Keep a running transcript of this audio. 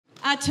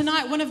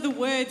Tonight, one of the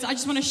words I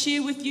just want to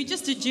share with you,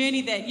 just a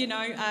journey that,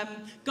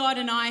 God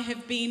and I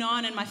have been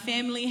on and my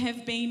family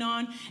have been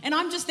on. And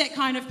I'm just that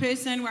kind of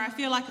person where I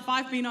feel like if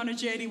I've been on a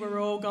journey,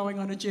 we're all going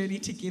on a journey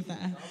together,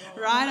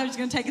 right? I'm just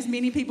going to take as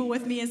many people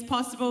with me as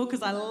possible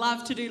because I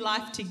love to do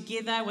life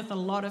together with a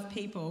lot of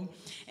people.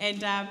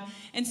 And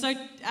so,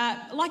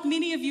 like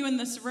many of you in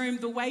this room,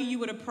 the way you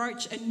would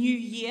approach a new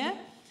year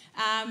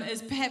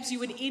is perhaps you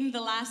would end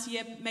the last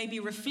year maybe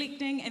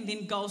reflecting and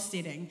then goal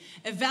setting,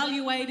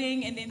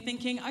 evaluating and then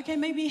thinking, okay,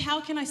 maybe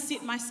how can I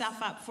set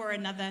myself up for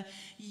another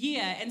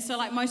year? And so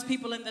like most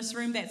people in this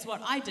room, that's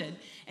what I did.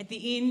 At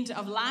the end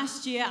of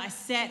last year, I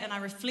sat and I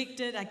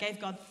reflected, I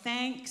gave God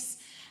thanks.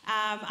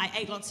 I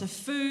ate lots of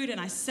food and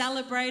I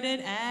celebrated.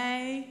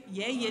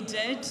 Yeah, you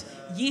did.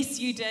 Yes,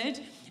 you did.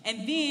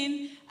 And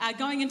then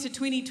going into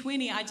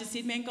 2020, I just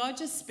said, man, God,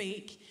 just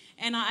speak.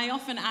 And I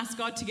often ask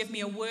God to give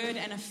me a word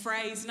and a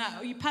phrase.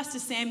 Now, Pastor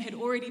Sam had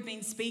already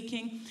been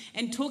speaking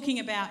and talking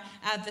about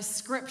the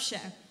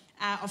scripture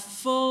of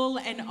full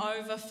and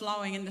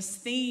overflowing and this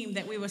theme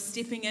that we were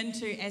stepping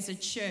into as a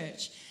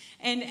church.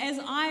 And as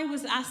I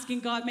was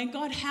asking God, man,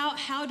 God,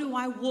 how do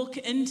I walk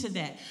into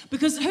that?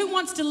 Because who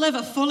wants to live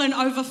a full and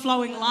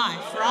overflowing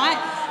life,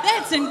 right?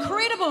 That's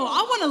incredible.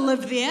 I want to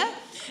live there.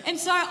 And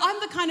so I'm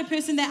the kind of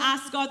person that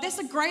asks God, that's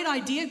a great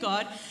idea,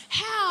 God.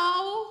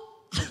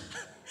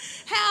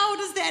 How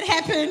does that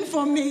happen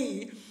for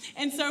me?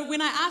 And so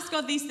when I asked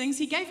God these things,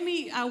 he gave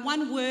me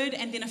one word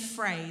and then a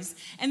phrase.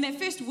 And that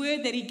first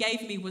word that he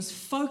gave me was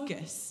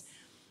focus.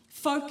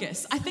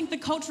 Focus. I think the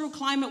cultural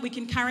climate we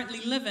can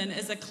currently live in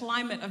is a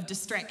climate of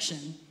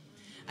distraction.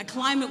 A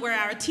climate where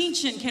our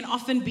attention can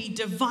often be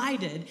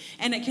divided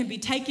and it can be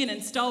taken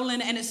and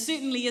stolen, and it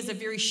certainly is a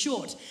very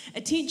short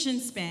attention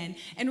span.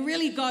 And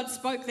really God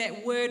spoke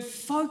that word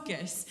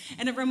focus,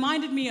 and it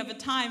reminded me of a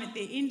time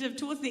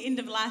towards the end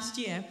of last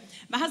year.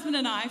 My husband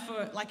and I,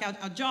 for like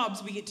our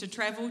jobs, we get to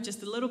travel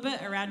just a little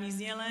bit around New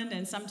Zealand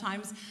and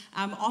sometimes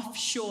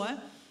offshore.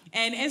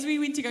 And as we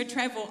went to go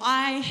travel,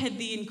 I had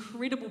the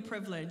incredible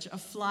privilege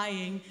of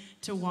flying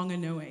to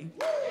Wanganui.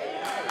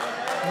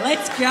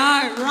 Let's go,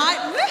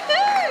 right? Woohoo!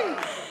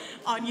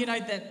 On,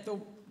 the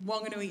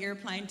Wanganui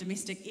Airplane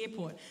Domestic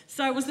Airport.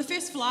 So it was the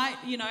first flight,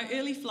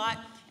 early flight,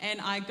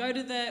 and I go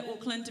to the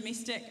Auckland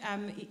Domestic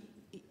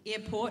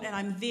Airport and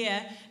I'm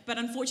there, but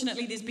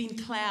unfortunately there's been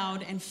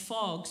cloud and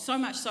fog, so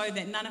much so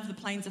that none of the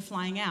planes are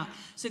flying out.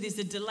 So there's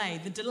a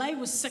delay. The delay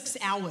was 6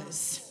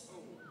 hours.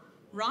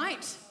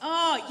 Right?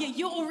 Oh, yeah,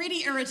 you're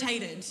already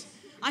irritated.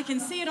 I can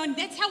see it on,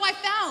 that's how I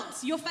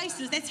felt. Your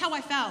faces, that's how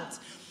I felt.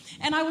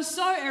 And I was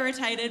so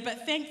irritated,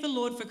 but thank the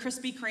Lord for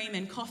Krispy Kreme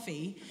and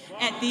coffee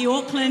at the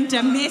Auckland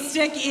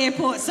Domestic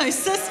Airport. So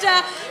sister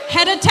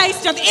had a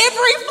taste of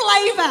every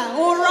flavour,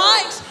 all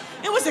right?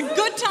 It was a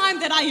good time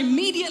that I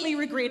immediately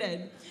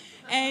regretted.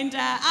 And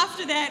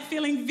after that,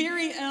 feeling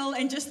very ill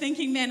and just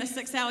thinking, man, a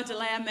 6-hour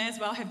delay, I may as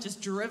well have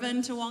just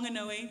driven to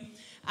Wanganui.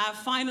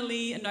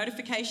 Finally, a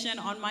notification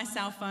on my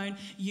cell phone,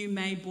 you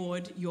may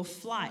board your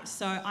flight.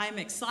 So I'm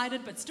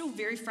excited, but still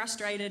very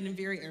frustrated and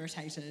very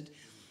irritated.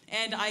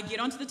 And I get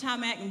onto the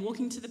tarmac and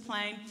walking to the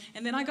plane,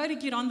 and then I go to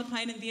get on the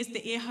plane, and there's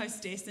the air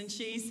hostess, and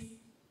she's,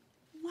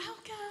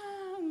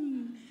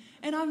 welcome.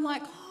 And I'm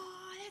like,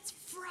 oh, that's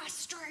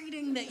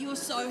frustrating that you're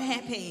so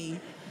happy.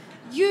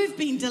 You've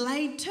been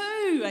delayed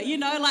too.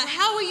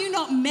 How are you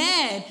not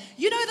mad?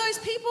 You know those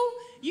people?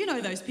 You know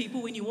those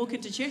people when you walk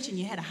into church and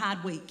you had a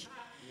hard week.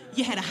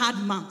 You had a hard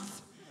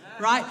month,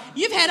 right?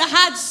 You've had a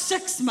hard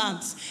 6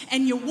 months,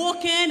 and you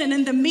walk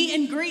in the meet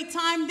and greet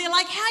time, they're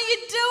like, how you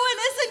doing?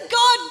 Isn't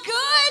God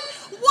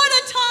good? What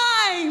a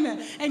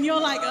time. And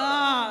you're like,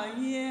 oh,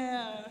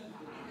 yeah.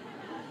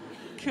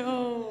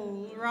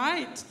 Cool,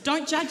 right?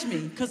 Don't judge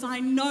me, because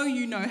I know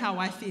you know how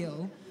I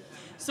feel.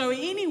 So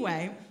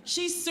anyway,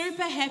 she's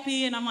super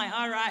happy, and I'm like,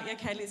 all right,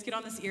 okay, let's get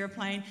on this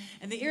airplane.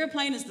 And the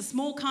airplane is the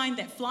small kind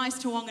that flies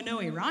to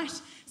Wanganui,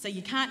 right? So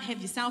you can't have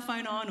your cell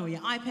phone on or your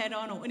iPad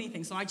on or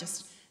anything. So I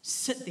just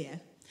sit there.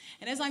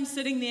 And as I'm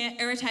sitting there,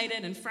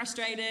 irritated and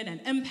frustrated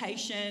and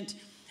impatient,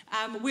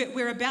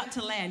 we're about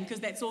to land,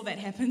 because that's all that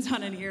happens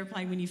on an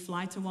airplane when you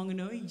fly to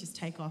Wanganui. You just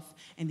take off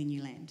and then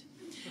you land.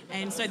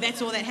 And so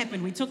that's all that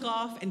happened. We took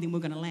off and then we're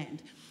going to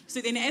land. So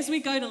then as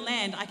we go to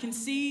land, I can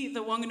see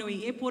the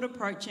Wanganui airport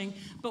approaching,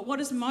 but what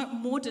is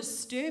more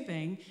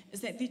disturbing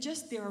is that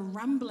there are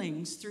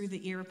rumblings through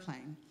the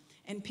airplane,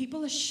 and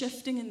people are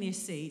shifting in their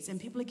seats, and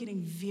people are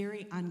getting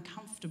very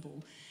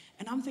uncomfortable.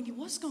 And I'm thinking,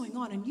 what's going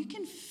on? And you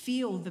can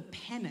feel the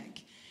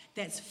panic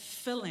that's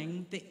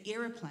filling the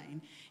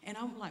airplane. And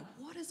I'm like,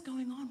 what is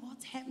going on?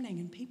 What's happening?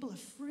 And people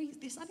are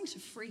they're starting to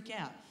freak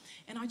out.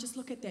 And I just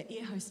look at that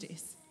air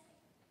hostess.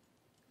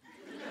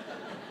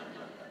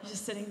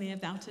 Just sitting there,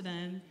 belted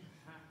in.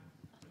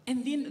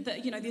 And then,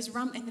 there's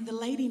and then the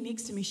lady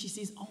next to me, she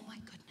says, oh my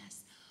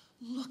goodness,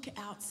 look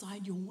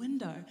outside your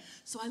window.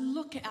 So I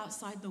look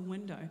outside the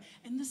window,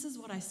 and this is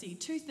what I see.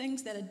 2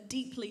 things that are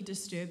deeply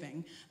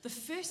disturbing. The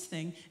first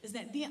thing is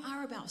that there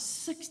are about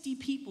 60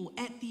 people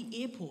at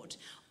the airport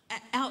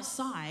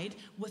outside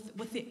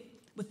with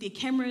with their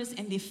cameras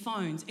and their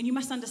phones. And you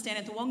must understand,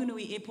 at the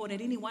Wanganui airport,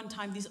 at any one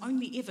time, there's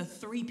only ever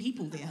 3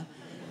 people there.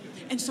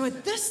 And so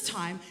at this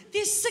time,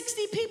 there's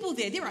 60 people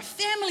there. There are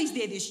families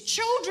there. There's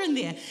children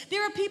there.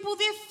 There are people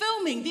there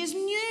filming. There's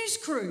news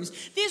crews.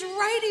 There's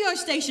radio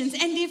stations,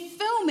 and they're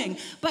filming.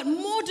 But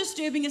more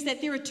disturbing is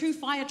that there are 2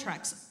 fire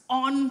trucks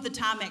on the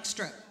tarmac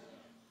strip.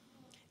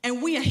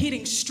 And we are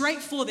heading straight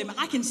for them.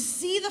 I can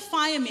see the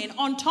firemen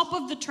on top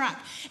of the truck,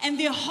 and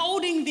they're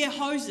holding their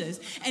hoses.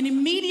 And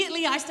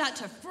immediately I start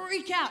to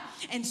freak out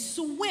and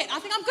sweat. I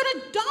think I'm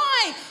going to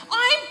die.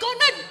 I'm going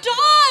to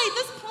die.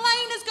 This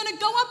plane is going to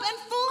go up in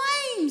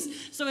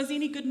flames. So as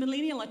any good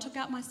millennial, I took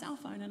out my cell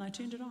phone and I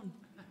turned it on.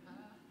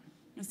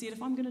 I said,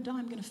 if I'm going to die,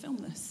 I'm going to film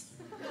this.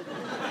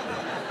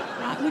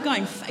 Right? We're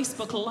going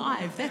Facebook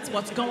Live. That's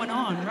what's going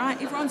on,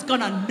 right? Everyone's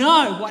going to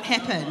know what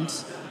happened.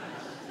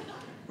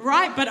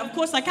 Right? But of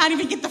course, I can't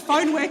even get the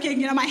phone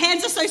working. My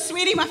hands are so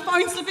sweaty, my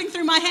phone's slipping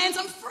through my hands.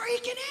 I'm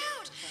freaking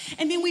out.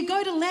 And then we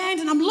go to land,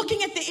 and I'm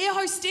looking at the air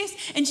hostess,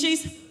 and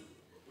she's,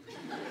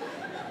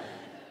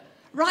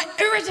 right,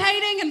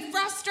 irritating and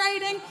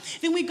frustrating.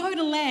 Then we go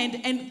to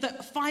land, and the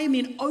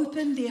firemen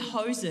open their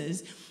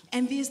hoses,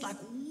 and there's like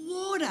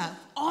water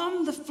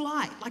on the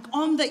flight, like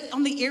on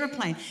the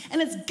airplane,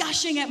 and it's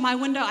gushing at my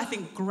window. I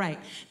think, great,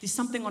 there's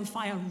something on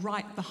fire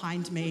right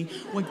behind me.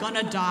 We're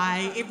gonna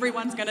die.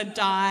 Everyone's gonna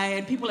die,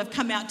 and people have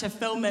come out to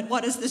film it.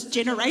 What is this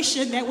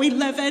generation that we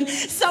live in?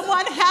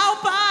 Someone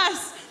help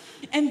us!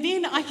 And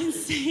then I can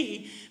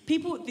see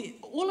people,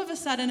 all of a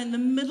sudden, in the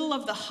middle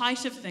of the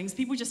height of things,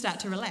 people just start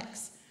to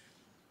relax.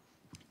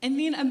 And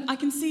then I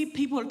can see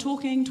people are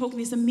talking,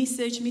 there's a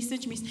message,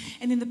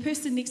 and then the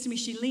person next to me,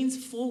 she leans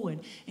forward,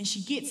 and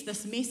she gets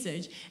this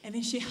message, and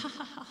then she, ha,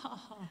 ha, ha, ha,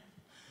 ha.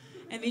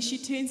 And then she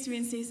turns to me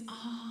and says,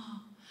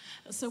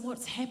 so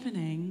what's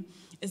happening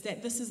is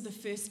that this is the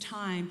first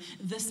time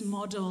this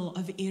model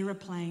of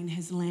aeroplane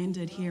has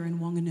landed here in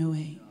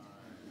Wanganui.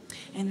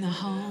 And the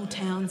whole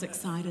town's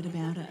excited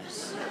about it.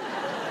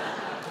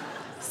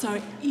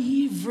 So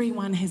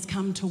everyone has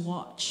come to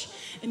watch,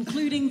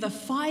 including the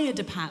fire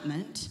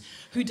department,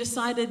 who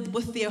decided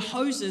with their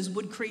hoses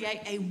would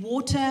create a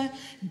water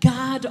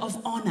guard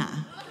of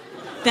honor,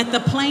 that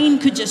the plane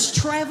could just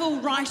travel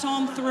right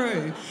on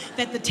through,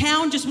 that the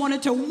town just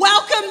wanted to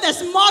welcome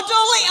this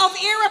model of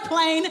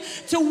aeroplane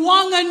to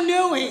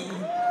Wanganui.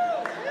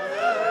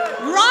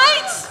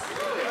 Right?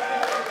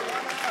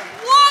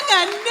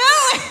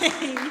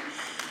 Wanganui!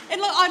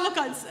 And look,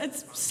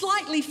 it's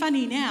slightly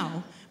funny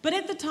now, but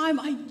at the time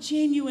I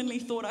genuinely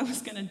thought I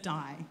was going to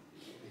die.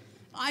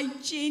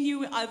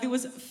 There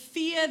was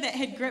fear that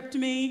had gripped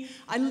me.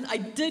 I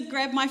did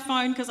grab my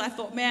phone because I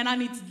thought, man, I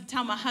need to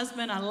tell my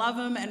husband I love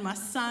him, and my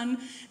son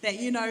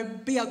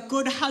that, be a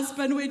good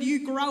husband when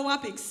you grow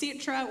up,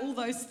 etc., all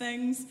those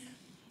things.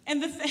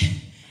 And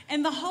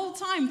the whole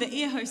time,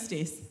 the air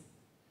hostess.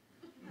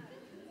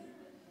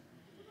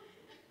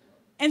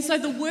 And so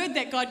the word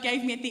that God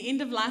gave me at the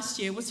end of last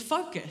year was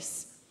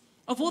focus.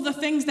 Of all the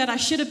things that I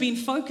should have been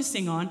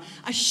focusing on,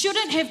 I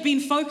shouldn't have been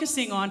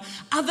focusing on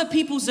other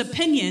people's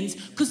opinions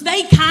because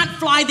they can't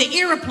fly the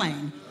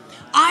aeroplane.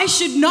 I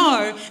should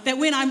know that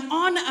when I'm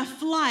on a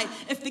flight,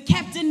 if the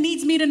captain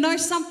needs me to know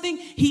something,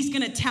 he's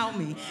going to tell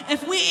me.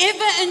 If we're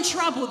ever in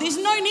trouble, there's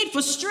no need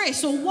for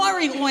stress or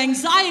worry or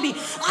anxiety.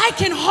 I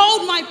can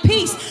hold my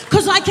peace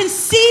because I can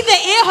see the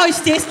air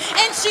hostess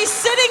and she's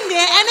sitting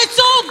there and it's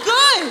all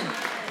good.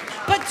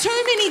 But too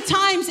many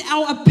times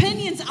our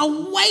opinions are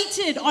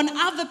weighted on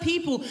other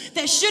people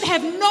that should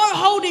have no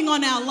holding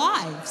on our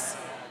lives.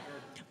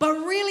 But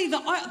really,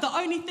 the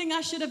only thing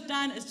I should have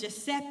done is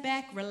just sat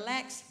back,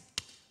 relaxed,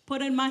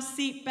 put in my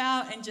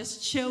seatbelt, and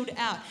just chilled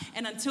out.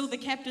 And until the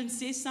captain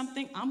says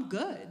something, I'm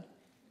good.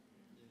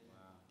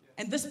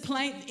 And this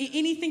plane,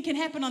 anything can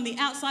happen on the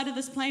outside of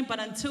this plane, but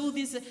until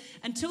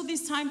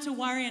there's time to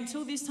worry,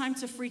 until there's time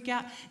to freak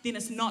out, then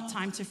it's not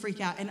time to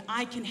freak out, and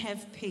I can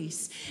have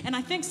peace. And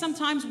I think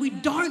sometimes we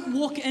don't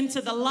walk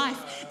into the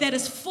life that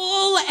is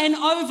full and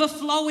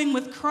overflowing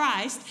with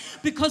Christ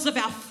because of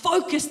our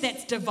focus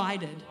that's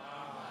divided.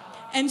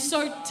 And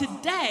so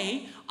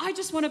today, I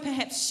just want to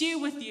perhaps share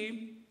with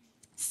you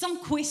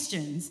some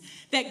questions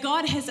that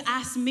God has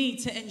asked me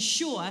to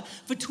ensure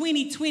for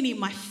 2020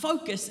 my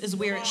focus is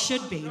where it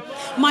should be.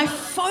 My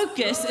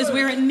focus is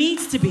where it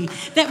needs to be.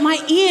 That my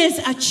ears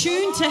are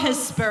tuned to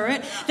His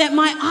Spirit. That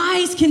my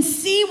eyes can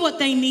see what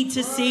they need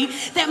to see.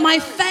 That my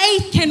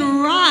faith can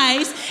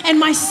rise and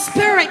my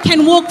spirit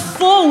can walk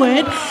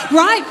forward,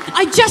 right?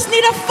 I just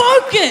need a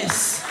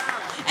focus.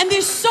 And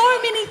there's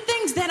so many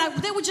things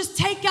that would just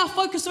take our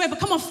focus away. But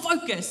come on,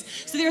 focus.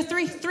 So there are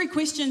three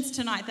questions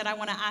tonight that I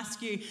want to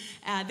ask you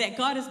that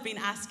God has been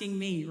asking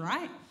me,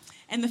 right?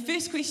 And the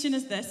first question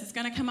is this. It's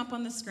going to come up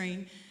on the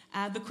screen.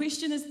 The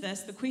question is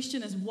this. The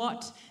question is,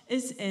 what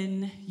is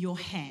in your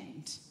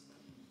hand?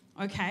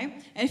 Okay?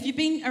 And if you've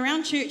been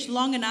around church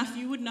long enough,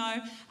 you would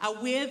know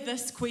where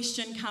this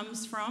question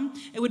comes from.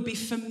 It would be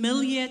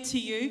familiar to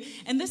you.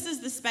 And this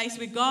is the space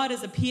where God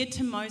has appeared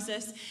to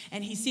Moses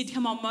and he said,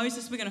 come on,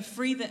 Moses, we're going to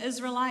free the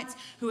Israelites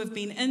who have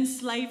been in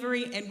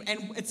slavery.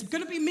 And it's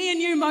going to be me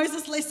and you,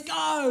 Moses. Let's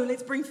go.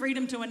 Let's bring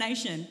freedom to a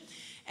nation.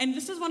 And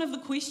this is one of the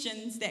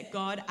questions that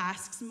God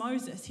asks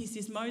Moses. He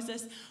says,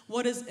 Moses,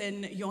 what is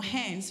in your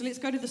hand? So let's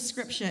go to the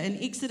scripture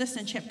in Exodus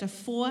in chapter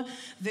 4,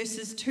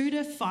 verses 2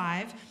 to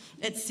 5.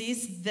 It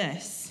says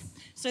this.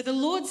 So the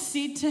Lord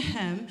said to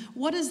him,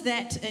 what is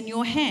that in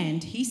your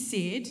hand? He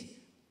said,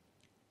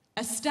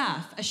 a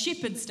staff, a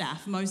shepherd's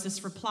staff.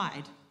 Moses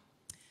replied.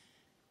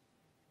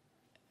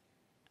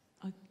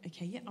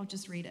 Okay, yeah, I'll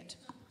just read it.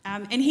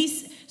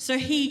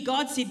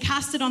 God said,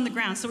 cast it on the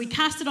ground. So he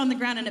cast it on the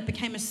ground and it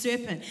became a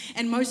serpent.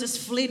 And Moses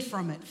fled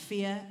from it.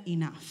 Fear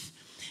enough.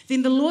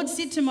 Then the Lord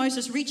said to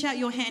Moses, reach out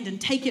your hand and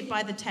take it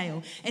by the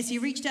tail. As he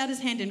reached out his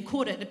hand and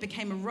caught it, it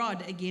became a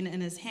rod again in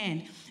his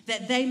hand,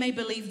 that they may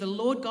believe the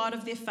Lord God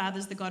of their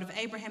fathers, the God of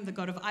Abraham, the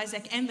God of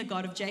Isaac, and the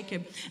God of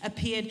Jacob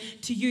appeared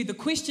to you. The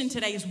question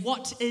today is,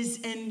 what is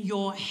in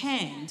your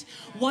hand?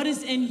 What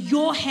is in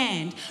your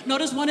hand?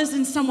 Not as what is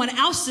in someone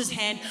else's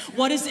hand.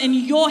 What is in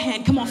your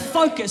hand? Come on,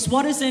 focus.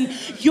 What is in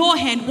your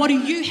hand? What do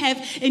you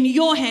have in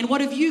your hand?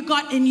 What have you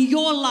got in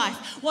your life?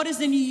 What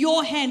is in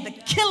your hand? The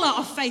killer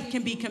of faith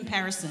can be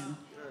comparison.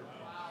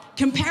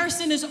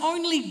 Comparison is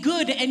only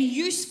good and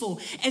useful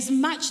as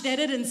much that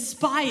it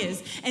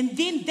inspires. And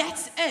then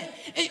that's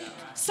it.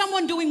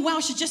 Someone doing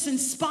well should just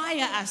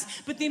inspire us.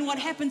 But then what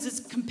happens is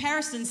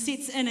comparison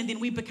sets in and then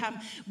we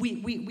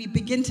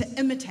begin to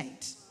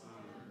imitate.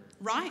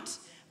 Right?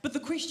 But the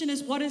question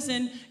is, what is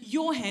in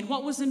your hand?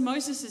 What was in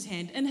Moses'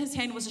 hand? In his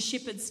hand was a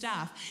shepherd's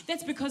staff.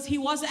 That's because he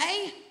was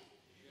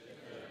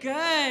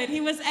Good.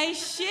 He was a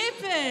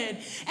shepherd.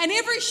 And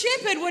every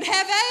shepherd would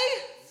have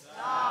a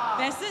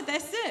staff.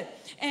 That's it.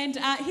 And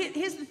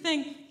here's the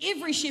thing.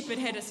 Every shepherd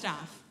had a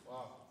staff.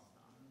 Wow.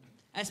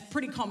 That's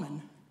pretty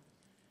common,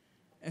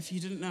 if you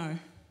didn't know.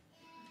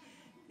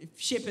 If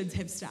shepherds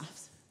have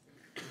staffs.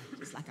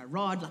 Just like a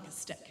rod, like a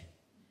stick.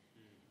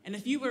 And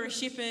if you were a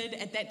shepherd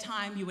at that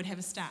time, you would have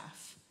a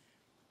staff.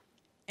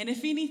 And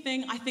if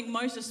anything, I think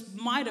Moses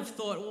might have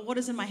thought, well, what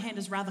is in my hand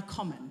is rather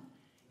common.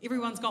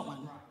 Everyone's got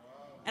one.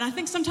 And I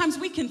think sometimes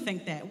we can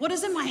think that. What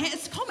is in my hand?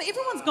 It's common.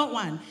 Everyone's got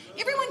one.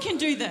 Everyone can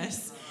do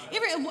this.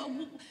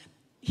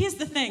 Here's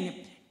the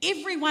thing.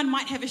 Everyone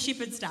might have a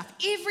shepherd's staff.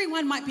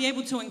 Everyone might be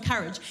able to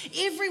encourage.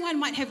 Everyone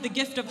might have the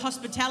gift of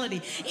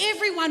hospitality.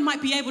 Everyone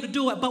might be able to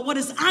do it. But what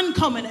is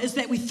uncommon is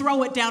that we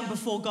throw it down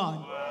before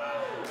God.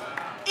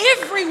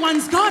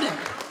 Everyone's got it.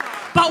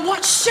 But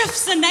what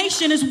shifts a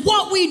nation is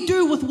what we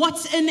do with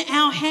what's in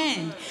our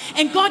hand.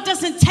 And God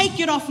doesn't take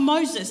it off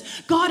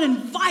Moses. God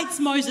invites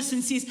Moses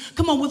and says,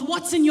 come on, with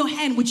what's in your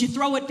hand, would you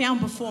throw it down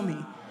before me?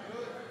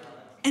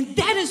 And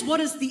that is what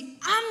is the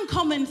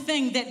uncommon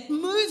thing that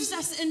moves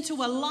us into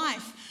a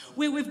life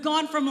where we've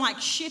gone from like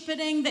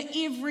shepherding the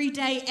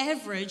everyday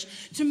average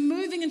to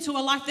moving into a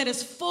life that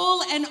is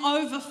full and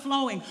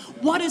overflowing.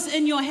 What is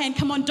in your hand?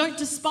 Come on, don't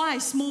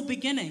despise small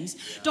beginnings.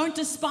 Don't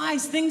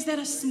despise things that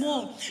are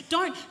small.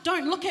 Don't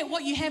look at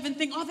what you have and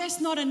think, oh, that's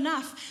not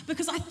enough.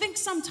 Because I think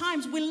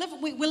sometimes we're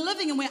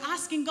living and we're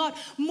asking God,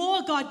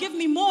 more, God, give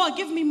me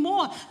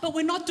more. But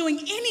we're not doing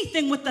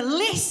anything with the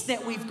less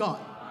that we've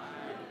got.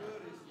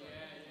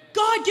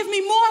 God, give me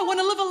more. I want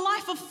to live a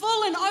life of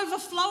full and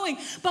overflowing.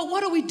 But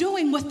what are we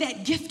doing with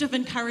that gift of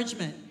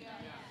encouragement?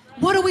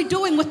 What are we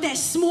doing with that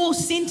small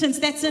sentence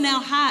that's in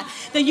our heart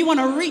that you want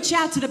to reach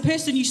out to the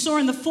person you saw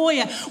in the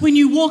foyer when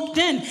you walked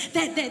in?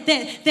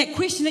 That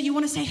question that you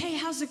want to say, hey,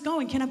 how's it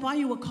going? Can I buy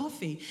you a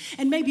coffee?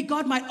 And maybe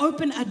God might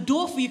open a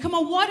door for you. Come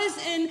on, what is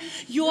in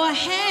your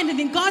hand? And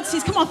then God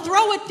says, come on,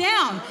 throw it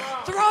down.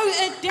 Throw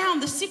it down.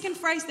 The second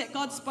phrase that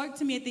God spoke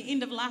to me at the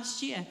end of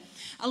last year,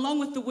 along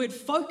with the word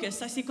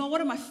focus, I said, God,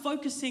 what am I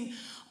focusing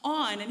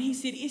on? And he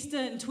said, Esther,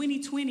 in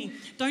 2020,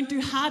 don't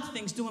do hard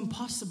things, do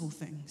impossible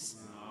things.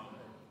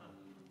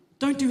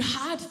 Don't do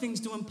hard things,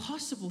 do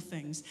impossible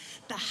things.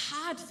 The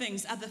hard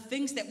things are the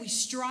things that we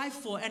strive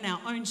for in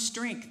our own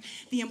strength.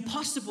 The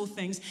impossible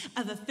things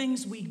are the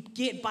things we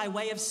get by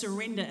way of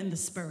surrender in the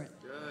Spirit.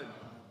 Good.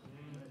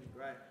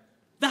 Right.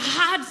 The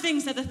hard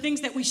things are the things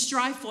that we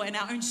strive for in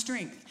our own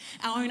strength,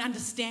 our own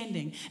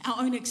understanding, our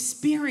own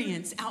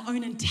experience, our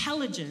own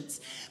intelligence.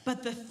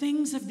 But the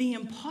things of the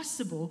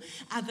impossible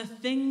are the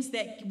things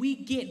that we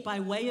get by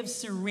way of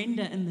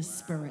surrender in the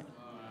Spirit.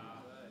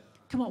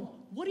 Come on,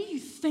 what do you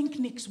think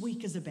next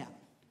week is about?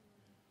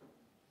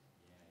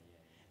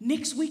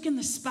 Next week in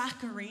the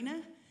Spark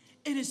Arena,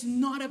 it is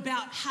not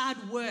about hard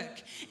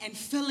work and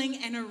filling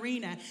an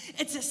arena.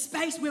 It's a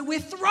space where we're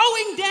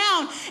throwing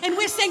down and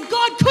we're saying,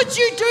 God, could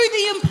you do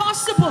the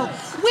impossible?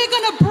 We're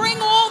going to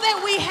bring all that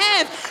we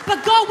have.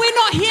 But God, we're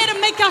not here to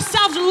make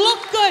ourselves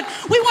look good.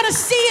 We want to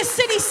see a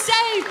city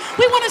saved.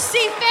 We want to see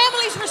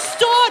families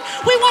restored.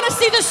 We want to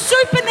see the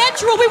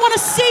supernatural. We want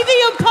to see the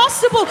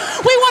impossible.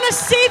 We want to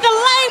see the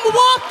lame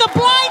walk, the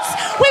blind.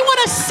 We want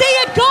to see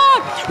it,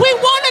 God. We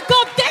want it,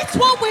 God. That's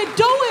what we're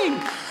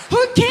doing.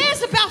 Who cares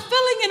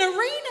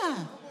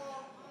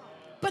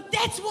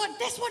that's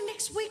what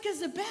next week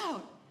is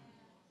about.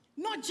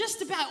 Not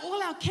just about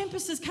all our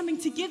campuses coming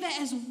together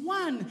as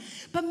one,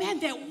 but man,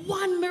 that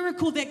one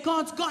miracle that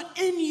God's got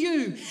in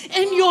you,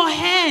 in your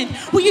hand,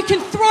 where you can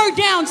throw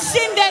down,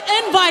 send that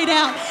invite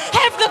out,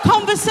 have the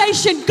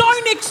conversation, go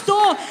next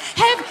door,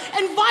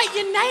 invite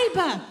your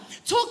neighbor,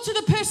 talk to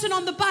the person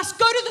on the bus,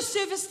 go to the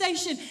service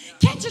station,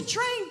 catch a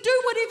train,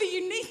 do whatever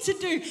you need to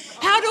do.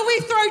 How do we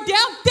throw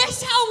down?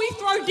 That's how we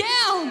throw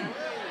down.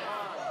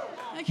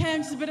 Okay,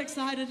 I'm just a bit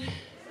excited.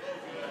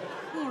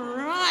 All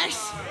right.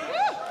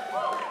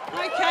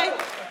 Okay,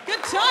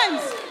 good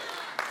times.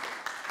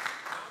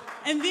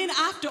 And then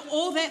after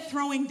all that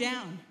throwing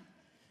down,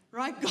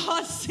 right,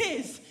 God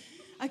says,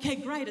 okay,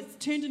 great, it's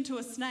turned into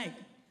a snake.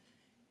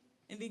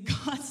 And then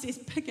God says,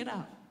 pick it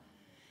up.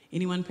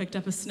 Anyone picked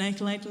up a snake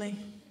lately?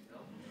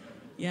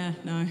 Yeah,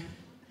 no.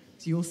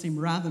 So you all seem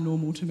rather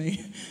normal to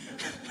me.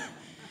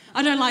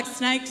 I don't like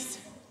snakes.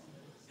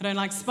 I don't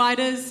like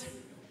spiders.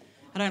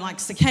 I don't like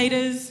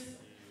cicadas.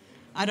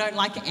 I don't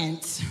like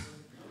ants.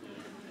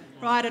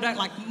 Right, I don't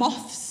like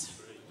moths.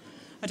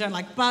 I don't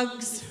like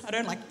bugs. I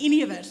don't like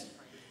any of it.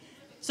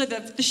 So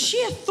the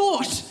sheer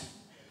thought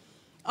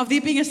of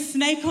there being a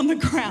snake on the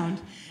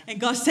ground and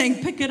God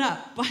saying, pick it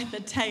up by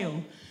the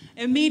tail.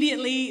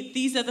 Immediately,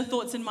 these are the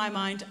thoughts in my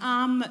mind.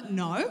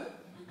 No.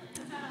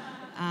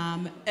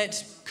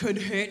 It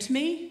could hurt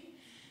me.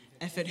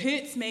 If it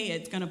hurts me,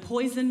 it's going to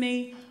poison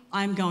me.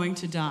 I'm going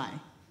to die.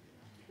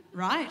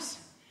 Right?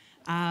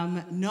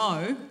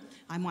 No.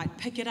 I might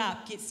pick it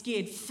up, get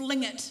scared,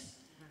 fling it.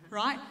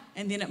 Right?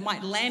 And then it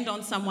might land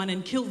on someone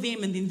and kill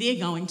them, and then they're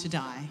going to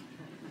die.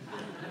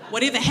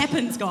 Whatever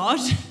happens, God,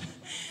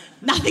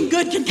 nothing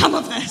good can come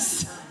of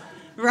this.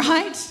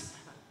 Right?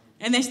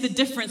 And that's the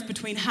difference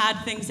between hard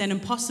things and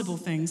impossible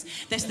things.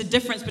 That's the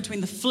difference between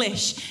the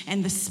flesh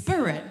and the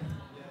spirit.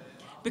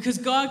 Because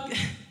God,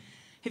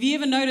 have you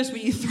ever noticed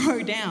when you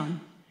throw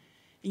down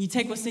and you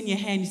take what's in your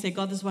hand, you say,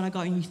 God, this is what I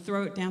got, and you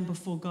throw it down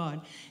before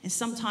God, and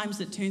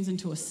sometimes it turns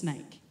into a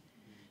snake.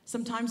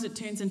 Sometimes it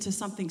turns into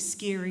something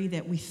scary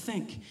that we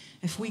think,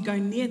 if we go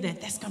near that,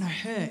 that's going to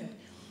hurt.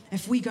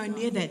 If we go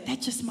near that, that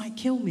just might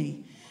kill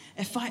me.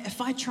 If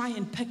I try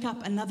and pick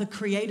up another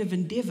creative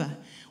endeavor,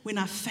 when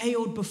I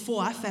failed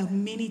before, I failed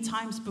many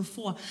times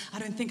before, I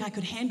don't think I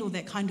could handle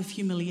that kind of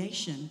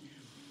humiliation.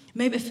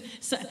 Maybe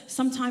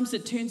sometimes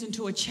it turns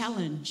into a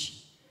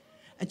challenge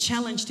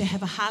to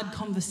have a hard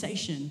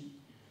conversation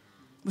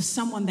with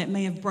someone that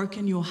may have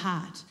broken your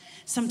heart.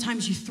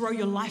 Sometimes you throw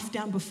your life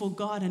down before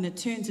God and it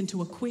turns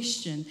into a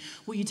question.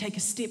 Will you take a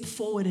step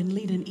forward and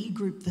lead an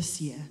e-group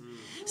this year?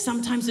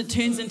 Sometimes it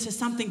turns into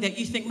something that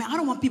you think, man, I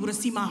don't want people to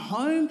see my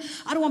home.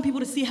 I don't want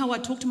people to see how I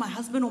talk to my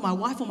husband or my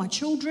wife or my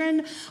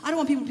children. I don't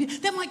want people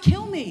that might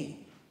kill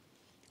me.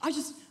 I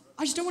just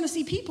don't want to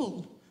see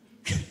people.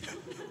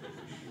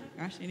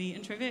 Right, any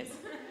introverts?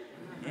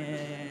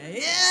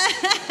 Yeah,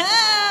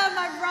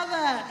 my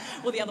brother.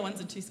 Well, the other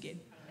ones are too scared.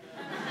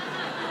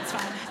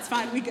 It's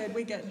fine, we're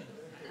good.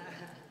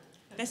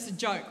 That's a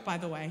joke, by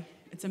the way.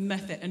 It's a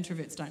myth that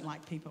introverts don't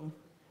like people.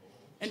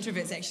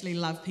 Introverts actually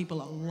love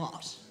people a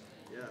lot.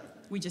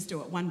 We just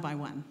do it one by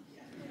one.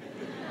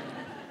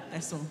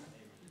 That's all.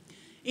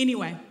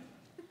 Anyway,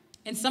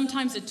 and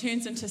sometimes it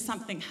turns into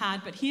something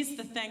hard, but here's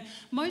the thing.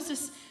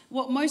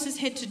 What Moses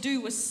had to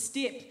do was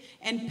step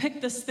and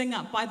pick this thing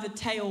up by the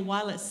tail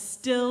while it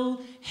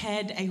still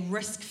had a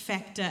risk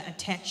factor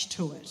attached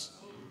to it.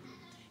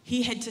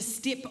 He had to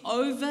step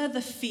over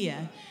the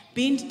fear,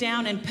 bend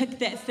down and pick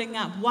that thing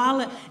up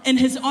while in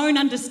his own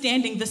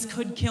understanding, this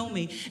could kill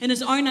me. In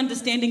his own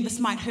understanding, this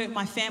might hurt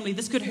my family.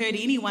 This could hurt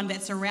anyone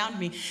that's around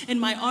me. In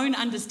my own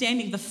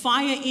understanding, the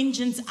fire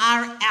engines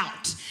are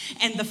out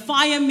and the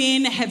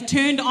firemen have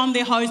turned on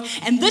their hose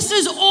and this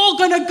is all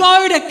going to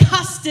go to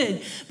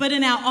custard. But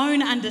in our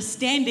own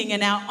understanding,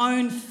 in our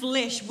own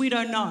flesh, we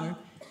don't know.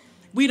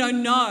 We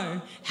don't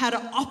know how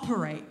to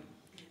operate.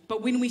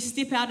 But when we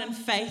step out in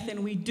faith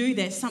and we do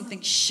that, something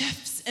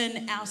shifts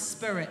in our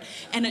spirit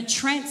and it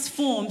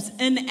transforms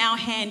in our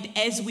hand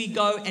as we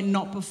go and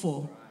not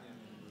before.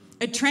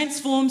 It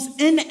transforms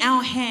in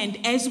our hand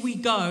as we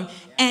go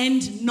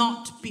and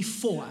not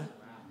before.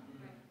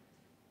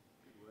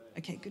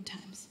 Okay, good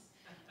times.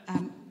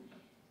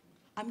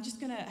 I'm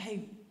just going to,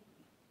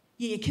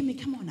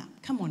 Kimmy, come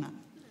on up.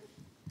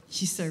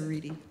 She's so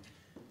ready.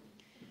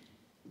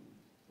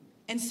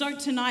 And so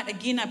tonight,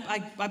 again,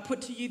 I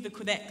put to you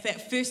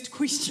that first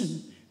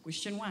question,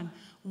 question one.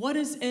 What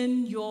is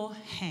in your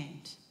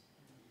hand?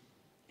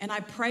 And I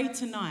pray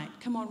tonight,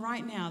 come on,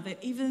 right now,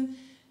 that even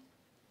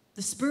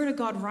the Spirit of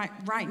God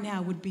right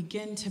now would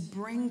begin to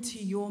bring to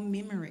your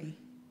memory,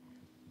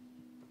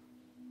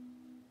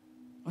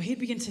 or He'd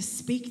begin to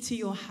speak to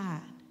your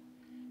heart.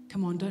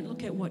 Come on, don't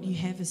look at what you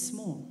have as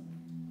small.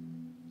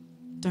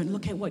 Don't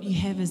look at what you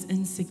have as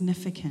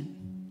insignificant.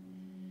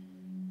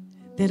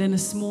 That in a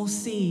small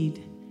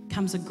seed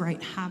comes a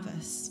great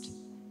harvest.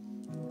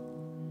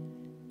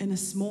 In a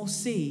small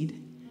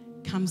seed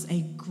comes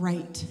a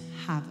great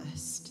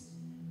harvest.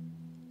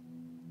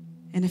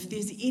 And if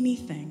there's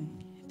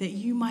anything that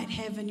you might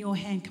have in your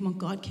hand, come on,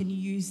 God can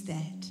use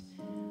that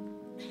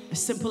a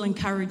simple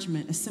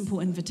encouragement, a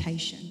simple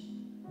invitation.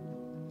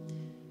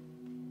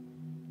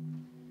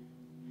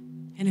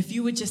 And if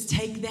you would just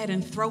take that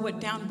and throw it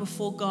down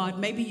before God,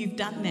 maybe you've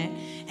done that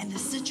and the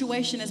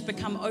situation has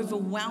become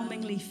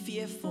overwhelmingly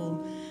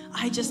fearful.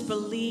 I just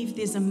believe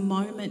there's a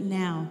moment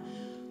now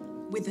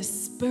where the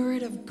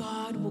Spirit of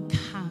God will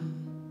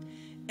come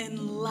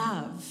in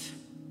love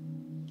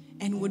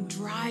and would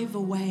drive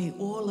away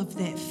all of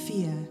that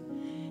fear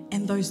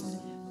and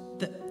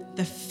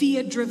the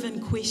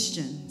fear-driven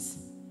questions.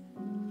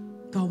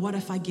 God, what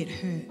if I get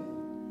hurt?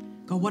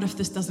 God, what if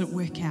this doesn't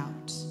work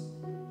out?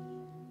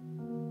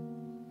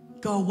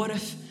 God,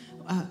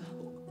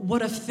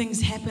 what if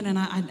things happen and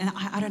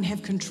I don't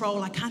have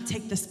control? I can't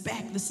take this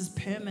back. This is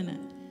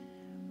permanent.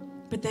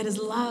 But that His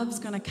love's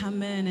going to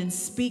come in and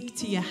speak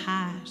to your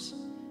heart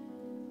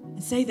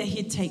and say that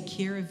He'd take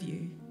care of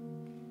you.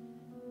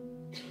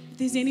 If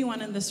there's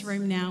anyone in this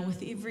room now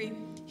with every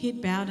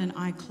head bowed and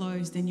eye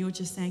closed, and you're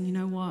just saying, you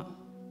know what?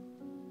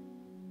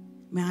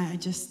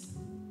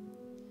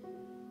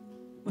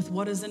 With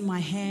what is in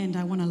my hand,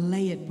 I want to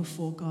lay it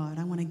before God.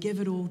 I want to give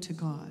it all to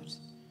God.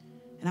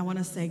 And I want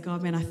to say,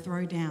 God, man, I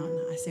throw down.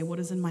 I say, what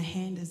is in my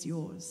hand is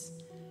yours.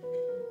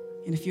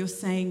 And if you're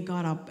saying,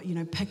 God, I'll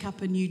pick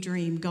up a new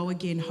dream, go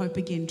again, hope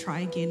again, try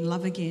again,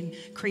 love again,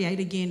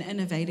 create again,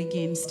 innovate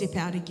again, step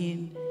out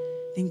again,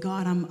 then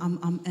God,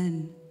 I'm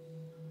in.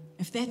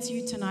 If that's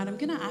you tonight, I'm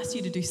going to ask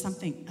you to do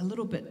something a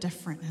little bit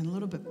different and a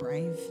little bit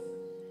brave.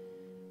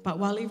 But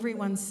while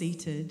everyone's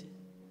seated,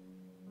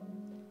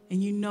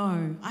 and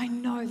I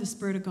know the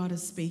Spirit of God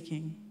is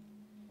speaking.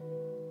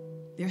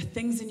 There are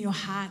things in your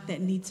heart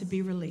that need to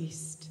be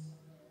released.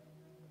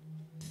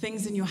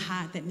 Things in your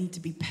heart that need to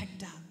be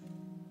picked up.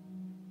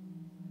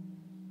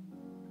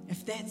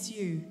 If that's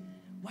you,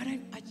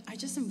 I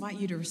just invite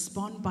you to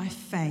respond by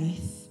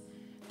faith,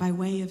 by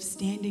way of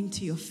standing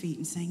to your feet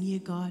and saying, yeah,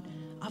 God,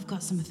 I've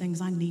got some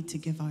things I need to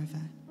give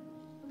over.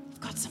 I've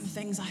got some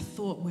things I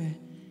thought were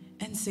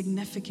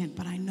insignificant,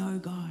 but I know,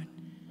 God,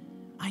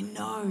 I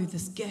know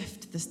this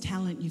gift, this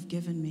talent you've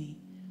given me.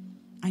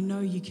 I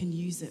know you can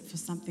use it for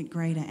something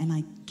greater, and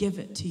I give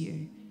it to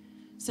you.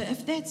 So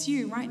if that's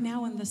you right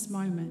now in this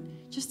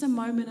moment, just a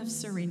moment of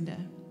surrender,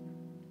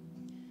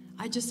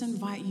 I just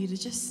invite you to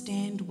just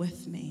stand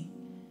with me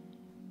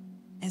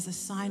as a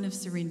sign of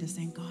surrender,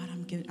 saying, God,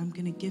 I'm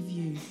going to give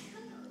you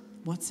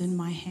what's in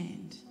my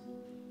hand.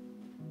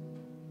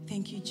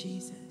 Thank you,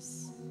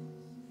 Jesus.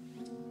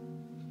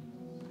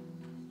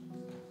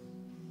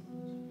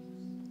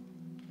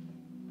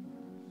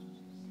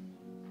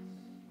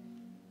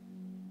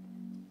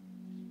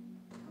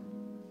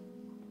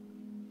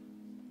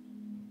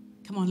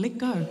 Come on, let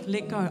go,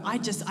 let go. I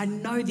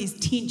know there's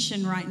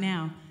tension right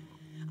now.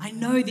 I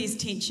know there's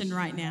tension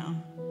right now.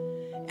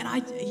 And I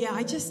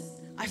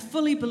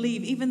fully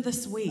believe, even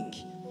this week,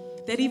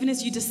 that even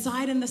as you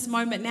decide in this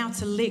moment now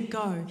to let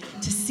go,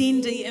 to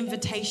send the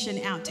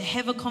invitation out, to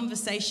have a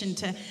conversation,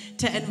 to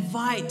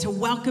invite, to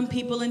welcome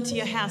people into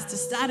your house, to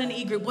start an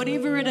e-group,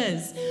 whatever it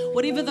is,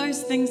 whatever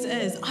those things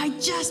is, I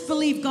just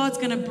believe God's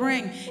going to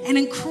bring an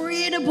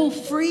incredible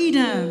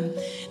freedom,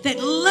 that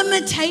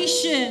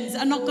limitations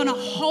are not going to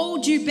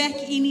hold you back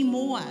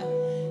anymore.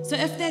 So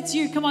if that's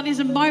you, come on, there's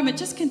a moment,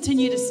 just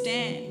continue to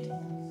stand.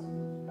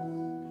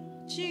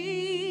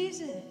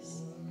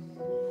 Jesus,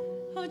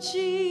 oh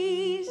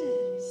Jesus.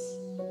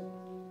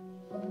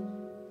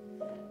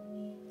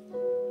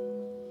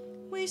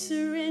 We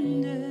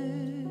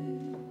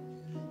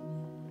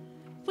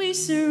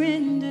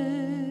surrender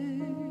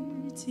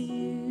to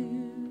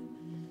you,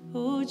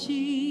 oh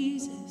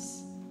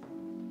Jesus.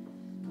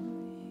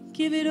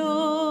 Give it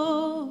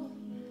all,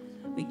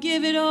 we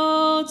give it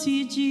all to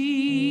you,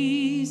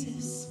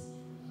 Jesus.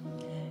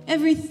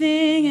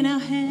 Everything in our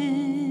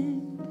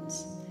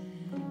hands,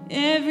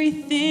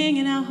 everything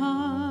in our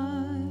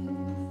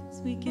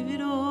hearts, we give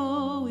it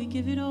all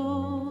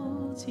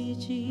to you,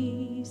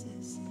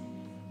 Jesus.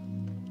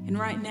 And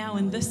right now,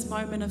 in this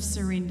moment of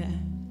surrender,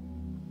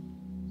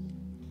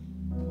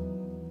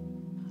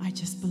 I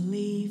just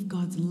believe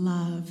God's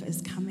love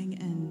is coming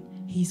in.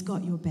 He's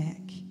got your back.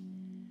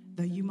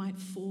 Though you might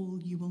fall,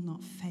 you will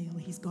not fail.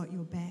 He's got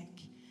your back.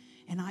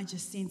 And I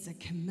just sense a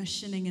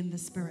commissioning in the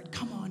Spirit.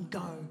 Come on,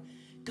 go,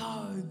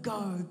 go,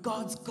 go.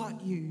 God's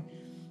got you.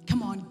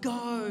 Come on,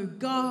 go,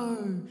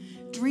 go.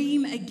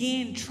 Dream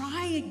again.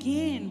 Try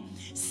again.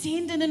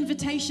 Send an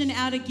invitation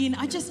out again.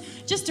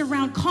 Just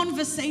around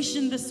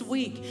conversation this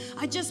week.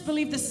 I just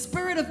believe the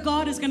Spirit of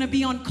God is going to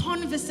be on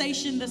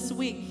conversation this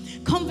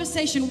week.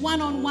 Conversation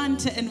one-on-one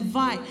to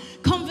invite.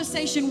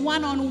 Conversation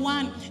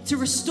one-on-one to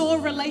restore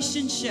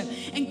relationship.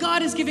 And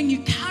God is giving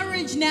you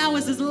courage now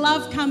as His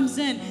love comes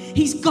in.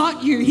 He's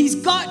got you. He's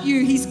got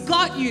you. He's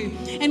got you.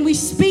 And we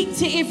speak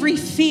to every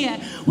fear.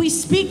 We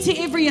speak to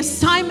every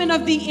assignment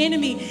of the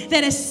enemy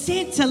that is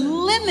sent to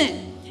limit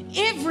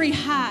every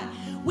heart.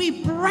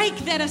 We break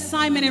that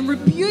assignment and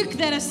rebuke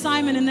that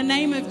assignment in the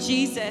name of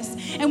Jesus.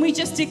 And we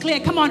just declare,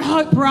 come on,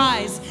 hope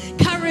rise,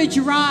 courage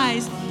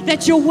rise,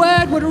 that your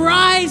word would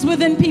rise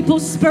within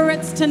people's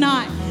spirits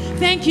tonight.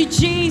 Thank you,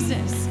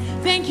 Jesus.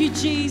 Thank you,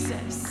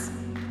 Jesus.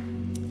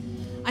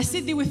 I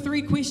said there were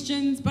 3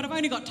 questions, but I've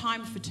only got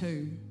time for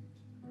 2,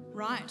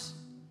 right?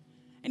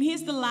 And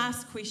here's the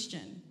last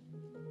question.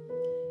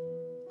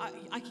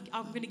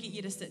 I'm going to get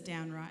you to sit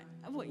down, right?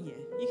 Well, yeah,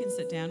 you can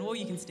sit down or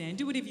you can stand.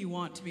 Do whatever you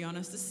want, to be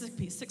honest. It's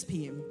 6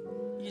 p.m.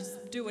 You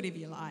just do whatever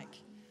you like.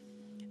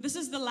 This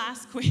is the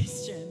last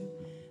question.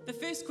 The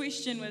first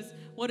question was,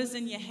 what is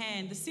in your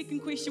hand? The second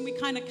question we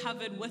kind of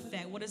covered with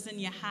that, what is in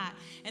your heart?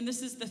 And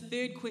this is the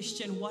third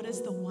question, what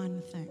is the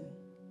one thing?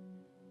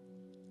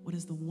 What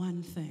is the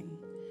one thing?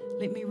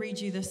 Let me read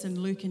you this in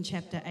Luke in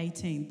chapter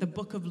 18. The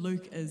book of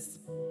Luke is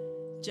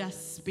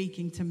just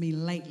speaking to me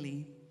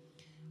lately.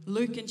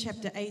 Luke in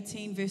chapter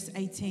 18, verse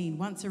 18.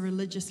 Once a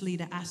religious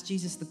leader asked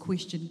Jesus the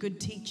question,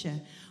 good teacher,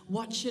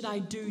 what should I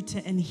do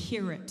to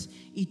inherit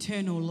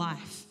eternal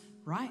life?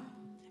 Right?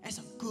 That's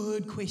a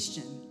good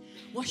question.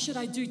 What should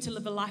I do to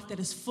live a life that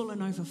is full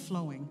and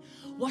overflowing?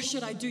 What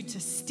should I do to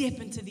step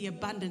into the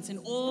abundance and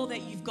all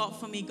that you've got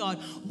for me, God?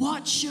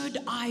 What should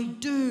I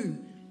do?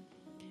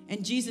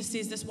 And Jesus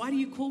says this, why do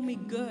you call me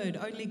good?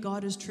 Only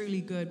God is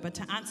truly good. But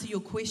to answer your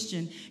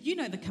question, you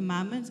know the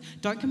commandments.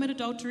 Don't commit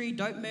adultery,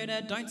 don't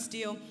murder, don't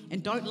steal,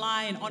 and don't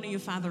lie, and honor your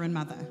father and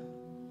mother.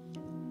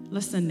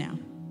 Listen now.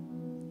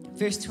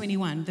 Verse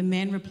 21, the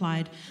man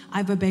replied,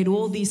 I've obeyed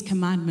all these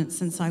commandments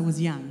since I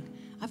was young.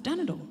 I've done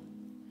it all.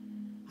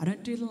 I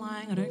don't do the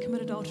lying, I don't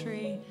commit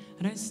adultery,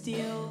 I don't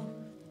steal.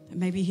 And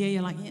maybe here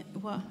you're like, yeah,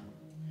 what?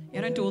 Yeah,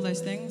 I don't do all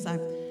those things. I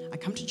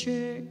come to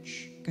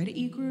church, go to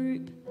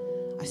e-group,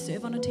 I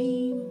serve on a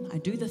team, I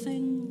do the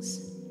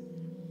things.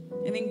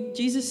 And then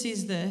Jesus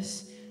says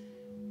this,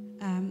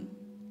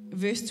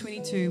 verse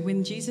 22,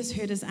 when Jesus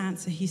heard his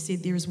answer, he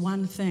said, there is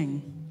one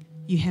thing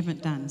you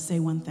haven't done. Say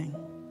one thing.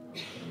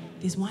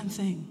 There's one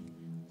thing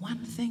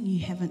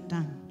you haven't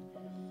done.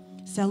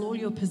 Sell all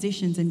your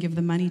possessions and give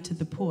the money to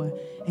the poor,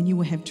 and you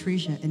will have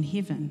treasure in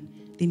heaven.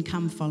 Then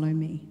come follow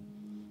me.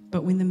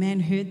 But when the man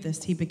heard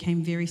this, he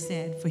became very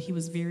sad, for he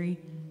was very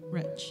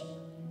rich.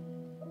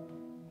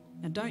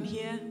 Now don't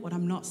hear what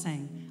I'm not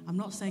saying. I'm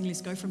not saying let's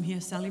go from here,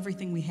 sell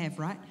everything we have,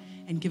 right?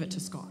 And give it to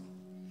Scott.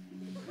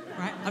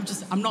 Right?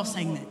 I'm not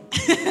saying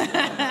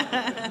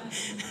that.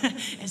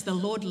 As the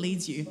Lord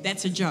leads you.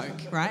 That's a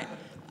joke, right?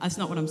 That's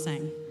not what I'm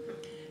saying.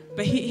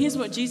 But here's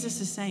what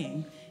Jesus is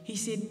saying. He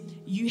said,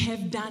 you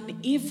have done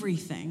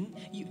everything.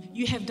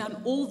 You have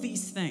done all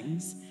these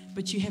things,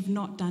 but you have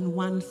not done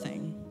one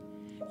thing.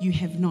 You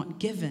have not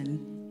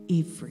given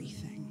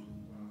everything.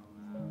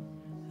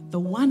 The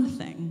one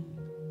thing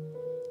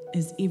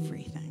is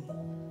everything.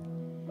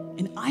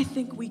 And I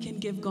think we can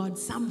give God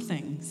some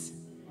things,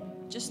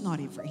 just not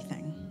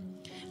everything.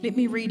 Let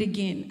me read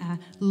again.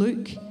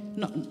 Luke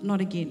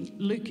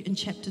in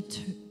chapter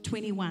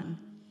 21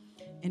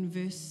 and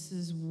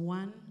verses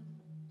 1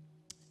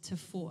 to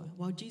 4.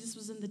 While Jesus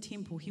was in the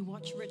temple, he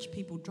watched rich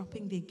people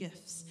dropping their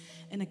gifts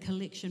in a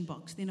collection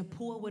box. Then a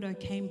poor widow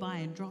came by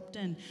and dropped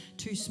in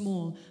 2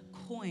 small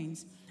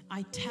coins.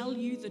 I tell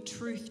you the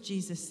truth,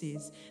 Jesus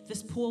says,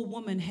 this poor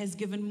woman has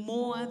given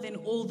more than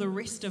all the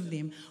rest of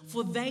them,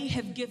 for they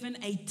have given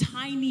a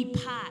tiny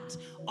part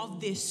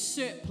of their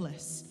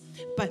surplus.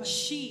 But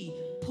she,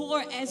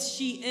 poor as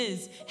she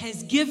is,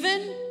 has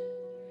given.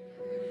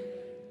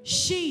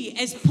 She,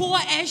 as poor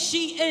as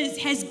she is,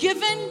 has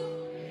given.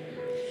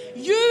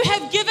 You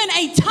have given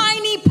a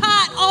tiny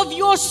part of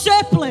your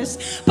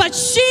surplus, but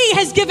she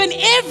has given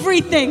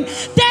everything.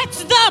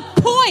 That's the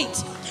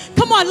point.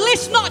 Come on,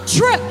 let's not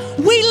trip.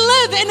 We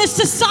live in a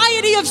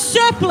society of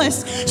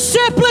surplus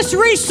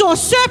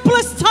resource,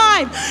 surplus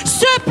time,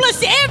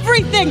 surplus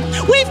everything.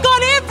 We've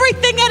got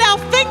everything at our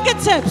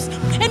fingertips.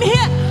 And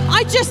here,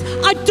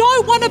 I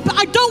don't want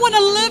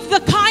to live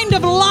the kind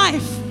of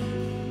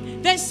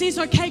life that says,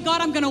 okay,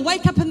 God, I'm going to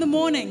wake up in the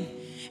morning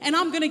and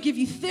I'm going to give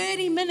you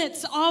 30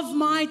 minutes of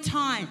my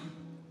time.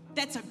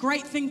 That's a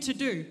great thing to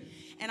do.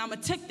 And I'm going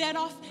to tick that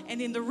off,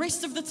 and then the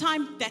rest of the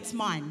time, that's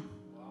mine.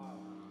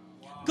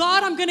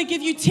 God, I'm going to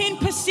give you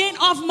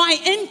 10% of my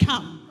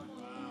income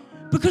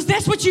because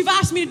that's what you've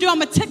asked me to do. I'm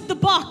going to tick the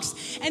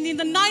box. And then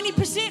the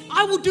 90%,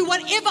 I will do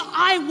whatever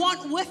I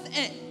want with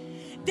it.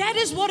 That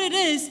is what it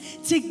is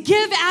to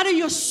give out of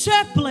your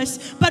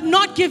surplus, but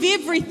not give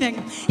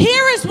everything.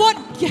 Here is what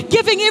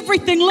giving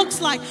everything looks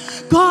like.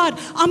 God,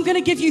 I'm going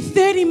to give you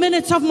 30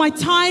 minutes of my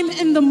time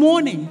in the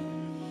morning.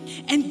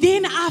 And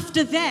then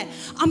after that,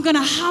 I'm going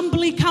to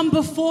humbly come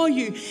before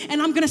you.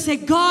 And I'm going to say,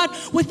 God,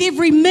 with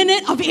every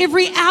minute of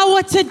every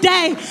hour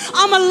today,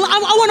 I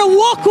want to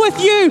walk with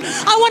you.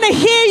 I want to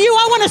hear you.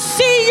 I want to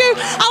see you.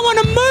 I want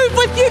to move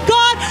with you,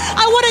 God.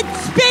 I want to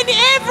spend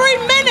every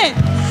minute,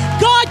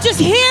 God, just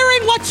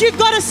hearing what you've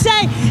got to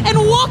say and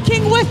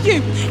walking with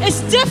you.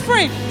 It's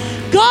different.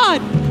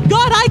 God,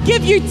 I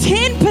give you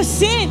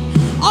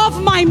 10%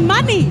 of my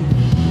money.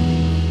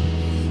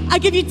 I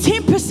give you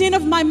 10%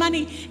 of my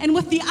money, and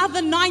with the other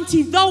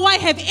 90, though I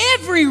have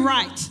every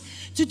right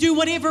to do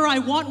whatever I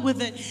want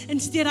with it.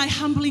 Instead, I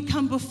humbly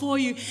come before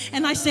you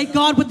and I say,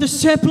 God, with the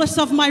surplus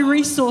of my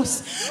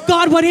resource,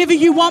 God, whatever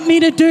you want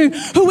me to do,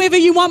 whoever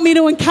you want me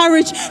to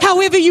encourage,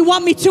 however you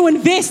want me to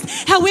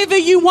invest, however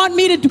you want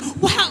me to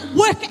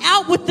work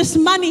out with this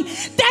money,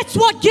 that's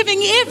what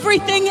giving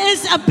everything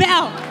is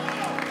about.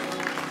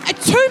 And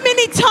too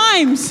many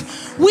times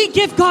we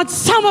give God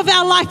some of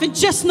our life and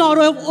just not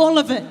all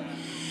of it.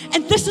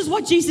 And this is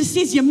what Jesus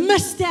says, you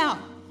missed out.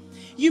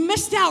 You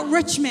missed out,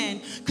 rich man,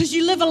 because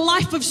you live a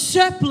life of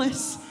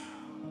surplus.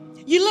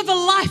 You live a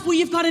life where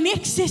you've got an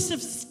excess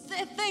of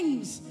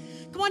things.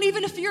 Come on,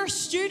 even if you're a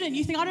student,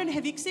 you think, I don't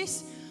have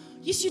excess.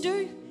 Yes, you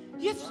do.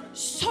 You have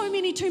so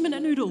many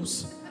 2-minute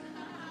noodles.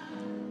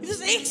 There's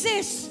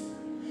excess.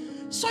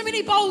 So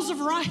many bowls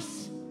of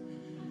rice.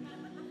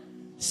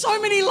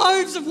 So many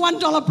loaves of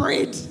 $1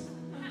 bread.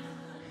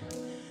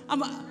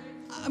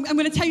 I'm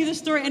going to tell you this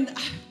story, and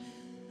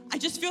I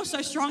just feel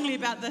so strongly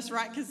about this,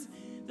 right? Because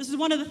this is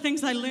one of the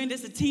things I learned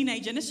as a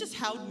teenager, and it's just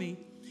held me.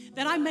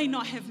 That I may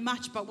not have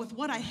much, but with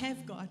what I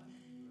have, God,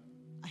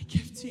 I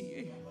give to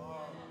you.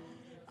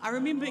 I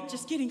remember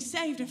just getting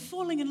saved and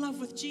falling in love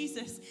with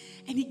Jesus,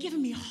 and He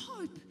given me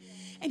hope.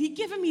 And He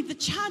given me the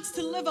chance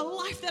to live a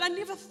life that I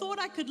never thought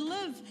I could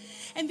live.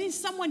 And then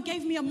someone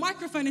gave me a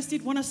microphone and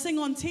said, want to sing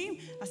on team?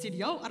 I said,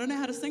 yo, I don't know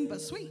how to sing, but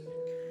sweet.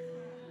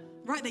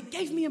 Right, they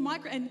gave me a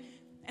microphone.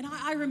 And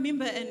I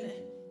remember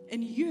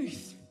in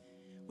youth,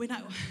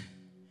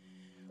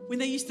 when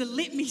they used to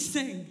let me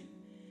sing,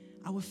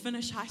 I would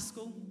finish high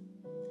school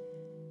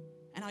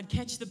and I'd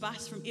catch the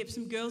bus from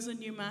Epsom Girls in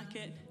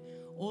Newmarket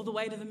all the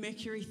way to the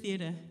Mercury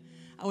Theatre.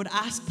 I would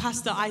ask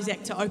Pastor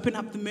Isaac to open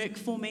up the Merc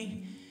for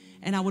me,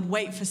 and I would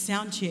wait for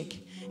sound check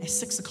at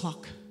 6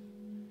 o'clock.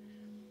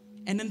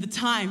 And in the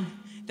time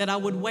that I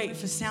would wait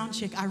for sound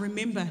check, I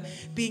remember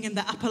being in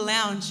the upper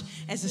lounge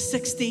as a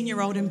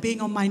 16-year-old and being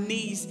on my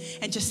knees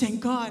and just saying,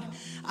 God,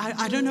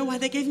 I don't know why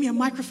they gave me a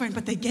microphone,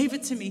 but they gave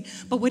it to me.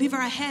 But whatever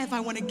I have, I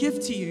want to give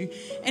to you.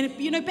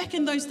 And, back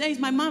in those days,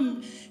 my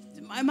mum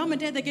and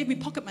dad, they gave me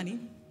pocket money.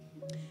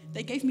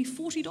 They gave me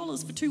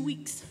 $40 for 2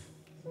 weeks.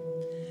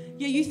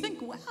 Yeah, you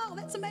think, wow,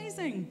 that's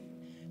amazing.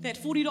 That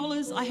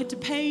 $40 I had to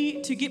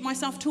pay to get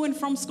myself to and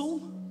from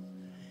school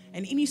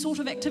and any sort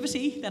of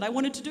activity that I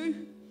wanted to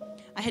do.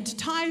 I had to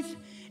tithe,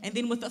 and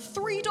then with the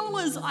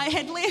 $3 I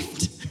had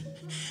left,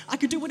 I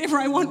could do whatever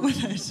I want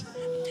with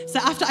it. So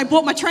after I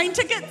bought my train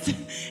tickets,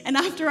 and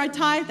after I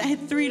tithed, I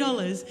had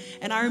 $3.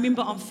 And I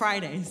remember on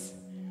Fridays,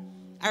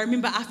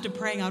 after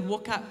praying, I'd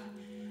walk up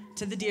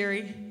to the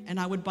dairy, and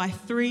I would buy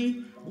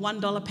 3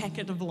 $1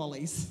 packet of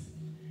lollies.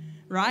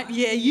 Right?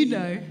 Yeah, you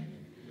know.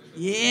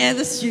 Yeah,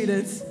 the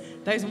students.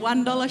 Those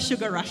 $1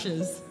 sugar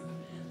rushes.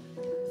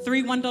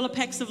 3 $1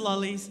 packs of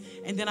lollies,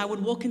 and then I would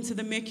walk into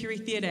the Mercury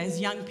Theatre as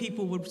young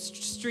people would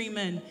stream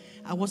in.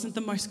 I wasn't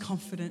the most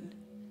confident,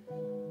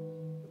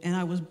 and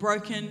I was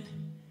broken,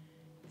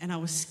 and I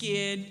was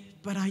scared,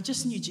 but I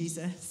just knew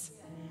Jesus.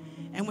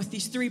 And with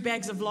these 3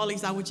 bags of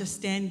lollies, I would just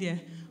stand there.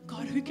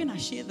 God, who can I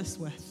share this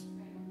with?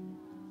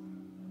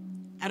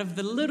 Out of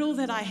the little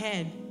that I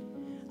had,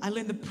 I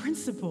learned the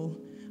principle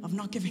of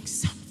not giving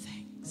some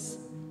things,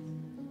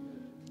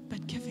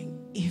 but giving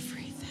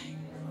everything.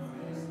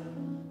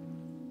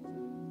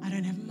 I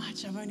don't have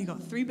much. I've only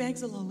got 3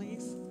 bags of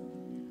lollies.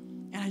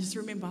 And I just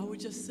remember I would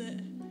just sit.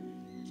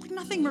 Like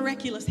nothing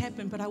miraculous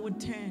happened, but I would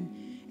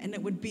turn and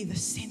it would be the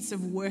sense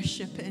of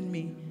worship in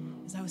me.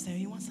 As I would say,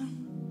 you want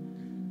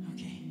some?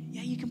 Okay.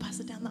 Yeah, you can pass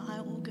it down the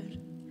aisle, all good.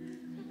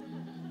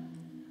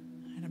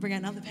 And I bring out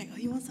another pack. Oh,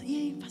 you want some? Yeah,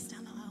 you can pass it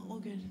down the aisle, all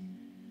good.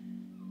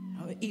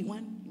 I would eat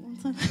one. You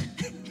want some?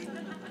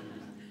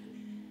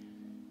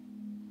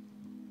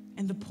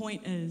 And the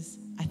point is,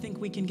 I think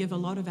we can give a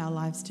lot of our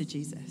lives to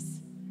Jesus.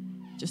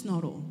 Just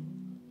not all.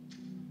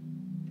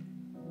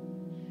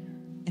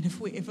 And if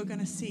we're ever going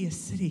to see a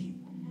city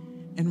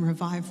in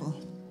revival,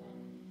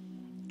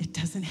 it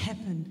doesn't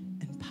happen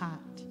in part.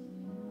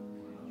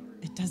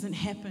 It doesn't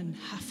happen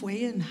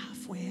halfway in,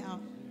 halfway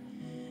out.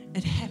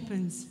 It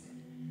happens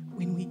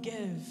when we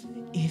give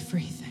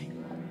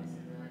everything.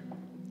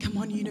 Come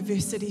on,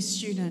 university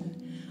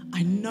student.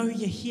 I know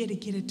you're here to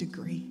get a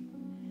degree.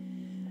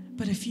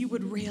 But if you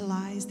would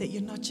realize that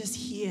you're not just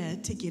here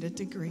to get a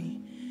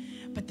degree,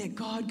 but that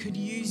God could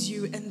use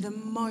you in the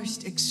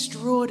most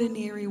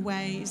extraordinary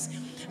ways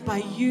by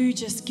you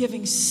just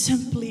giving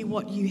simply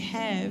what you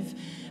have.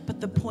 But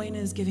the point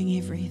is giving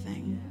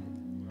everything.